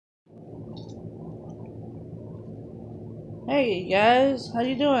Hey guys, how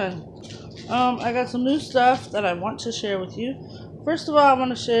you doing? I got some new stuff that I want to share with you. First of all, I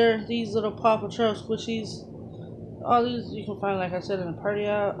want to share these little Paw Patrol squishies. All these you can find, like I said, in the party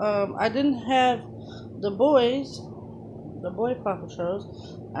out. I didn't have the boy Paw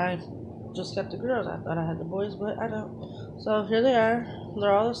Patrols. I just got the girls. I thought I had the boys, but I don't. So here they are.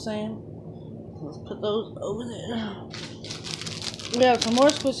 They're all the same. Let's put those over there. We have some more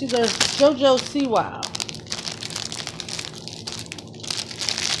squishies. There's JoJo Siwa.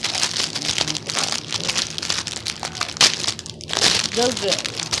 JoJo.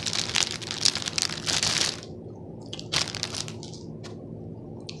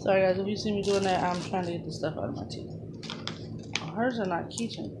 Sorry guys, if you see me doing that, I'm trying to get the stuff out of my teeth. Oh, hers are not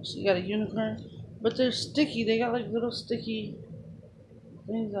keychains. You got a unicorn, but they're sticky. They got like little sticky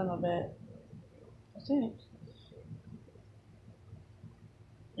things on the back. I think.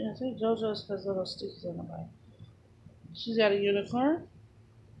 Yeah, I think JoJo's has little stickies on the back. She's got a unicorn.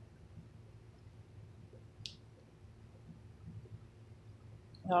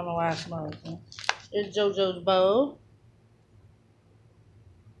 I don't know why I smell like that. It's JoJo's bow.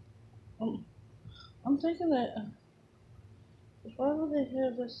 I'm thinking that. Why would they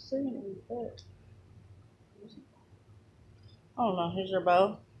have this thing in the back? I don't know. Here's her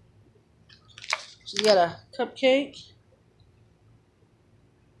bow. She's got a cupcake.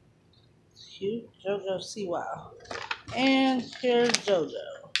 Cute. JoJo Siwa. And here's JoJo.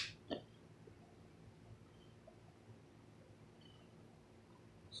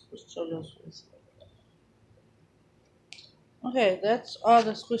 JoJo's face. Okay, that's all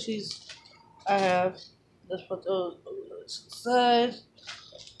the squishies I have. Let's put those aside.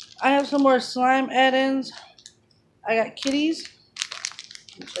 I have some more slime add-ins. I got kitties.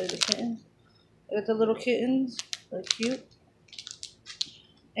 Let me show you the kittens. I got the little kittens. They're cute.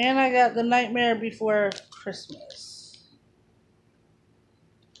 And I got the Nightmare Before Christmas.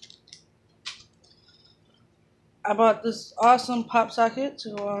 I bought this awesome pop socket to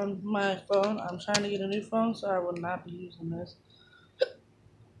go on my phone. I'm trying to get a new phone, so I will not be using this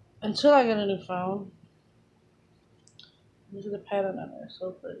until I get a new phone. Look at the pattern on there,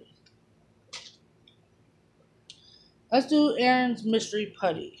 so pretty. Let's do Aaron's Mystery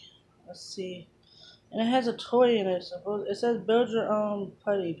Putty. Let's see. And it has a toy in it. Suppose it says build your own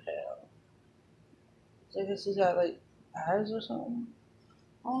putty pal. So I guess he's got like eyes or something.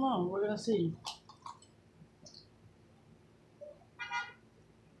 I don't know. We're gonna see.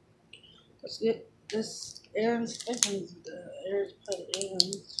 Let's get this Aaron's Aaron's putty.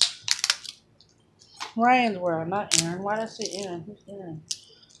 Ryan's World, not Aaron. Why did I say Aaron? Who's Aaron?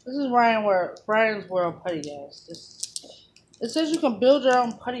 This is Ryan's World Putty, guys. It says you can build your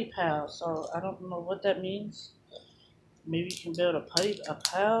own putty pal, so I don't know what that means. Maybe you can build a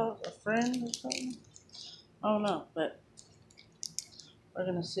pal, a friend or something. I don't know, but we're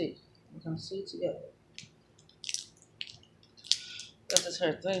gonna see. We're gonna see together. Got this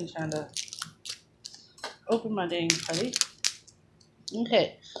her thing trying to open my dang putty.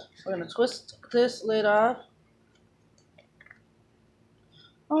 Okay, we're gonna twist this lid off.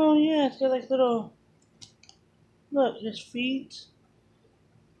 Oh yeah, it's got like little, look, his feet.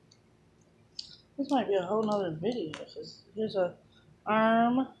 This might be a whole nother video. Here's a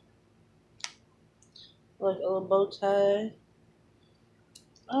arm, like a little bow tie.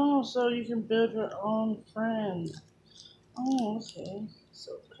 Oh, so you can build your own friend. Oh, okay.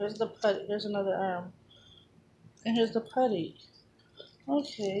 So here's the putty. Here's another arm. And here's the putty.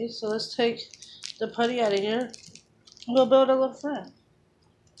 Okay, so let's take the putty out of here. We'll build a little friend.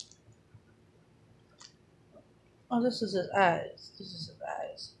 Oh, this is his eyes. This is his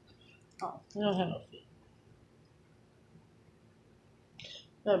eyes. Oh, we don't have no feet.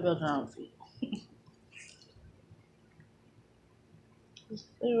 You gotta build your own feet.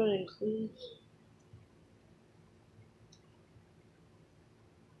 They really includes.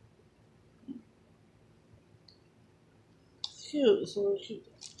 Cute. It's a little cute.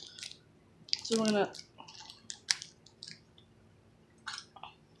 So we're gonna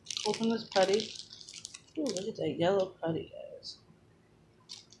open this putty. Ooh, look at that yellow putty, guys.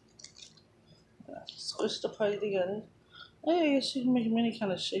 Squish the putty together. Hey, I guess you can make him any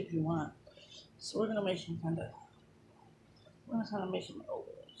kind of shape you want. So we're gonna make him we're gonna kind of make him oval.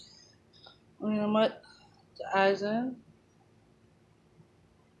 We're gonna put the eyes in.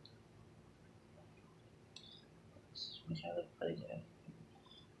 We have the putty guy.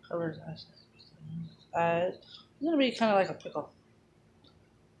 Cover his eyes. Eyes. It's gonna be kind of like a pickle.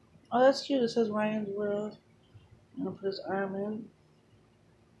 Oh, that's cute. It says Ryan's World. I'm gonna put his arm in.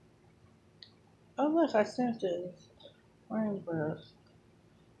 Oh, look, I stamped it. Ryan's World.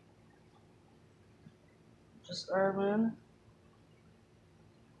 Just arm in.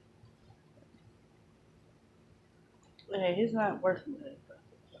 Okay, he's not working with it.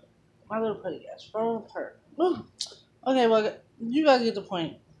 My little putty guy's falling apart. Ooh. Okay, well, you guys get the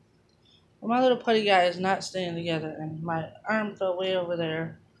point. Well, my little putty guy is not staying together, and my arm fell way over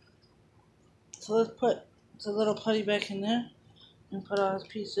there. So let's put the little putty back in there and put all his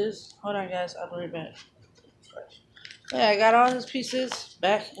pieces. Hold on, guys. I'll be right back. Yeah, I got all his pieces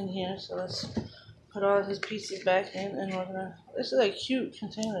back in here, so let's put all his pieces back in, and we're gonna. This is a cute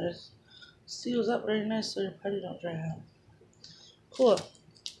container. It seals up very nice so your putty don't dry out. Cool.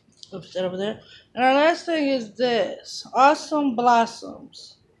 We'll put that over there. And our last thing is this Awesome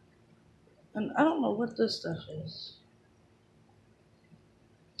Blossoms. And I don't know what this stuff is.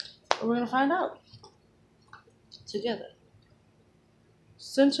 But we're gonna find out together.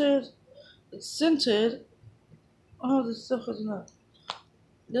 Scented. It's scented. Oh, this stuff is not.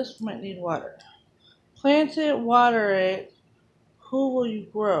 This might need water. Plant it, water it. Who will you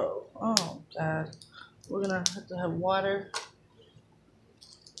grow? Oh, God. We're going to have water. I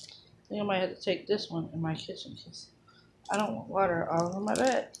think I might have to take this one in my kitchen because I don't want water all over my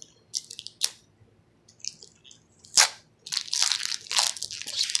bed.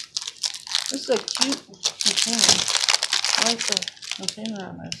 This is a cute container. I like the container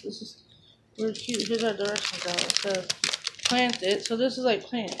on this. This is really cute. Here's our directions out. It says plant it. So this is like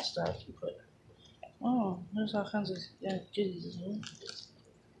plant stuff you put. Oh, there's all kinds of goodies in here.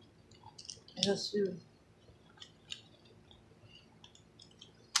 I guess you.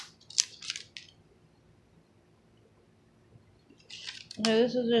 Okay,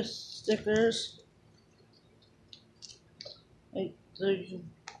 this is just stickers. Like, so you can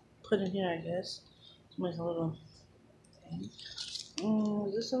put in here, I guess. To make a little thing.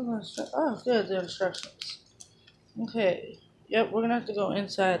 Is this some instructions? Oh, good, the instructions. Okay. Yep, we're gonna have to go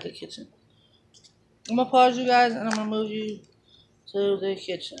inside the kitchen. I'm gonna pause you guys and I'm gonna move you to the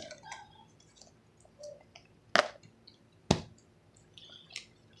kitchen.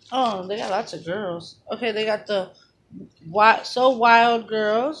 Oh, they got lots of girls. Okay, they got the So Wild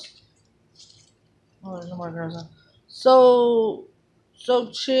girls. Oh, there's no more girls on. So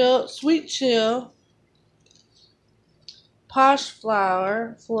Chill, Sweet Chill, Posh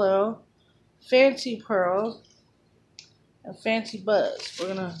Flower, Flo, Fancy Pearls, and Fancy Buzz.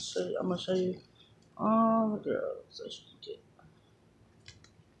 I'm gonna show you all the girls that you can get.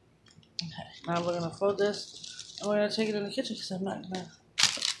 Okay, now we're gonna fold this and we're gonna take it in the kitchen because I'm not gonna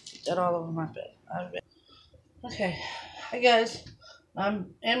get that all over my bed. Okay, hi guys.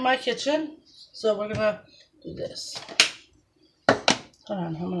 I'm in my kitchen, so we're gonna do this. Hold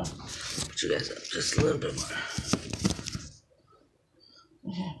on, I'm gonna put you guys up just a little bit more.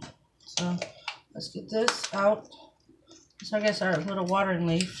 Okay, so let's get this out. So I guess our little watering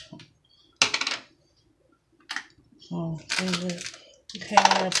leaf. So, okay,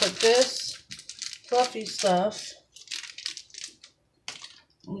 I'm gonna put this fluffy stuff.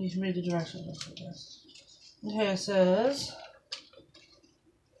 You can read the directions for this. Okay, it says.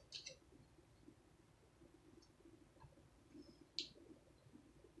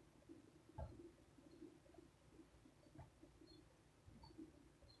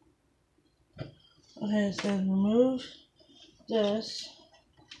 Okay, it says remove this.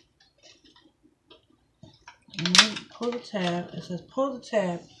 And pull the tab. It says pull the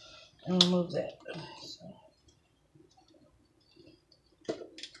tab and remove that. So,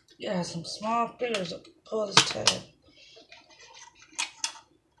 yeah, some small fingers pull this tab.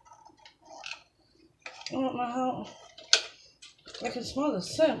 I don't know how. I can smell the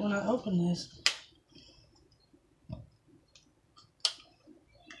scent when I open this.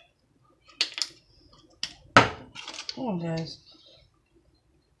 Come on, guys.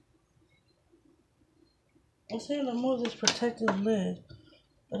 I'm saying to remove this protective lid,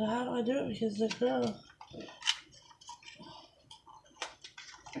 but how do I do it? Because the girl.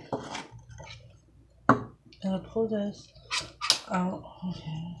 And I pull this out.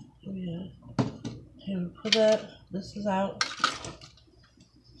 Okay, yeah. Here we put that. This is out.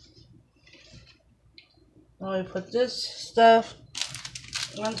 Now we put this stuff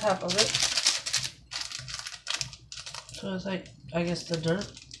on top of it. So it's like, I guess, the dirt.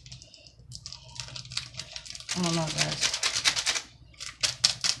 I don't know, guys.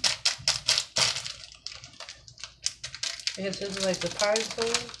 I guess this is like the pine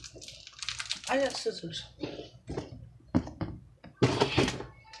cone. I got scissors.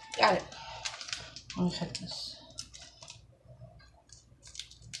 Got it. Let me cut this.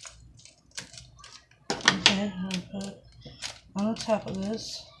 Okay, I'm gonna put it on the top of this.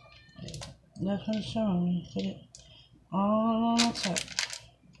 That's what it's showing me. Put it all on the top.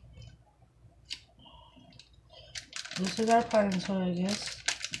 This is our pine toy, I guess.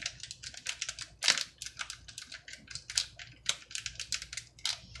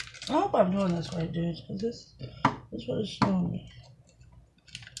 I hope I'm doing this right, dudes, because this is what it's showing me.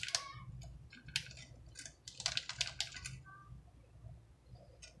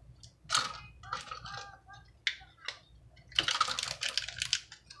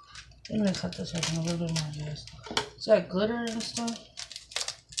 I'm gonna cut this up in a little bit more, guys. Is that glitter and stuff?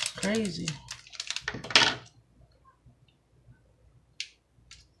 Crazy.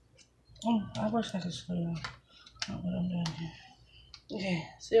 Oh, I wish I could show you what I'm doing here. Okay,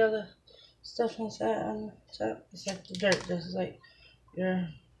 see all the stuff inside on the top? It's like the dirt, just like your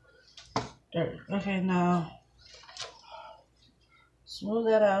dirt. Okay, now smooth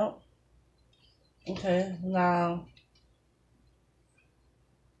that out. Okay, now.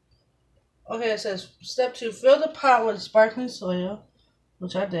 Okay, it says step 2, fill the pot with sparkling soil,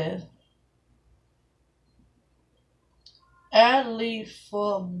 which I did. Add a leaf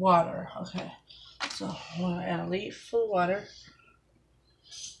full of water. Okay, so I'm gonna add a leaf full of water.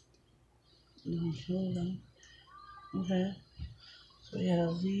 Okay, so we had a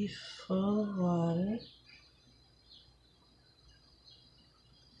leaf full of water.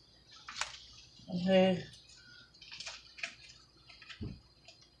 Okay.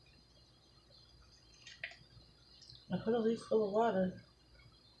 I put a leaf full of water.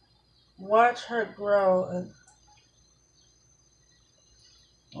 Watch her grow, and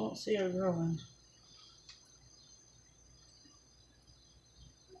I don't see her growing.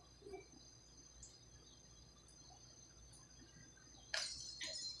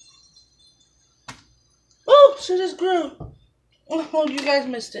 Oh, she just grew. Oh, you guys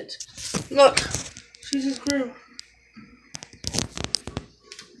missed it. Look, she just grew.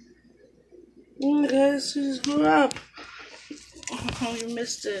 Oh, guys, she just grew up. Oh, you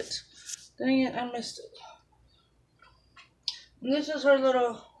missed it. Dang it, I missed it. And this is her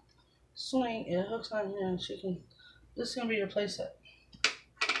little swing. It hooks on here, and she can. This is gonna be your playset.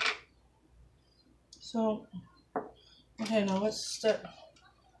 So, okay, now let's step.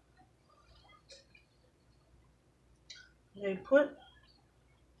 Okay,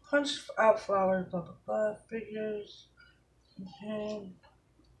 punch out flowers, blah blah blah, figures. Okay.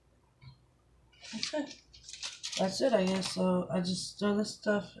 Okay. That's it, I guess. So I just throw this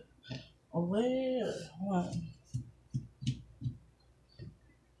stuff away or what?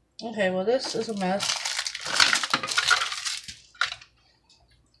 Okay, well this is a mess.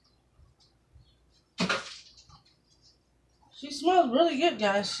 She smells really good,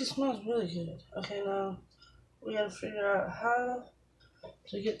 guys. She smells really good. Okay, now we gotta figure out how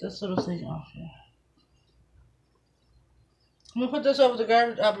to get this little thing off here. I'm gonna put this over the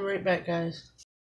garbage. I'll be right back, guys.